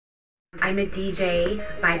I'm a DJ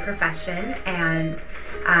by profession, and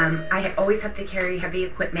I always have to carry heavy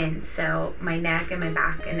equipment, so my neck and my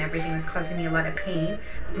back and everything was causing me a lot of pain.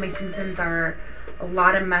 My symptoms are a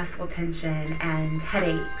lot of muscle tension and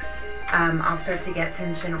headaches. I'll start to get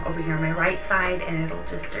tension over here on my right side, and it'll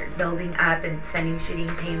just start building up and sending shooting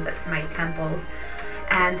pains up to my temples.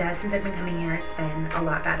 And since I've been coming here, it's been a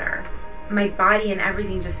lot better. My body and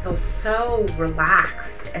everything just feels so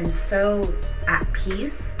relaxed and so at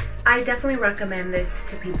peace. I definitely recommend this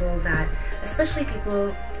to people that, especially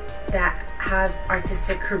people that have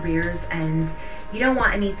artistic careers and you don't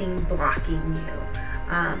want anything blocking you.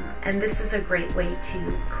 And this is a great way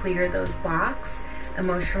to clear those blocks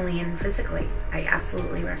emotionally and physically. I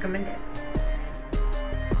absolutely recommend it.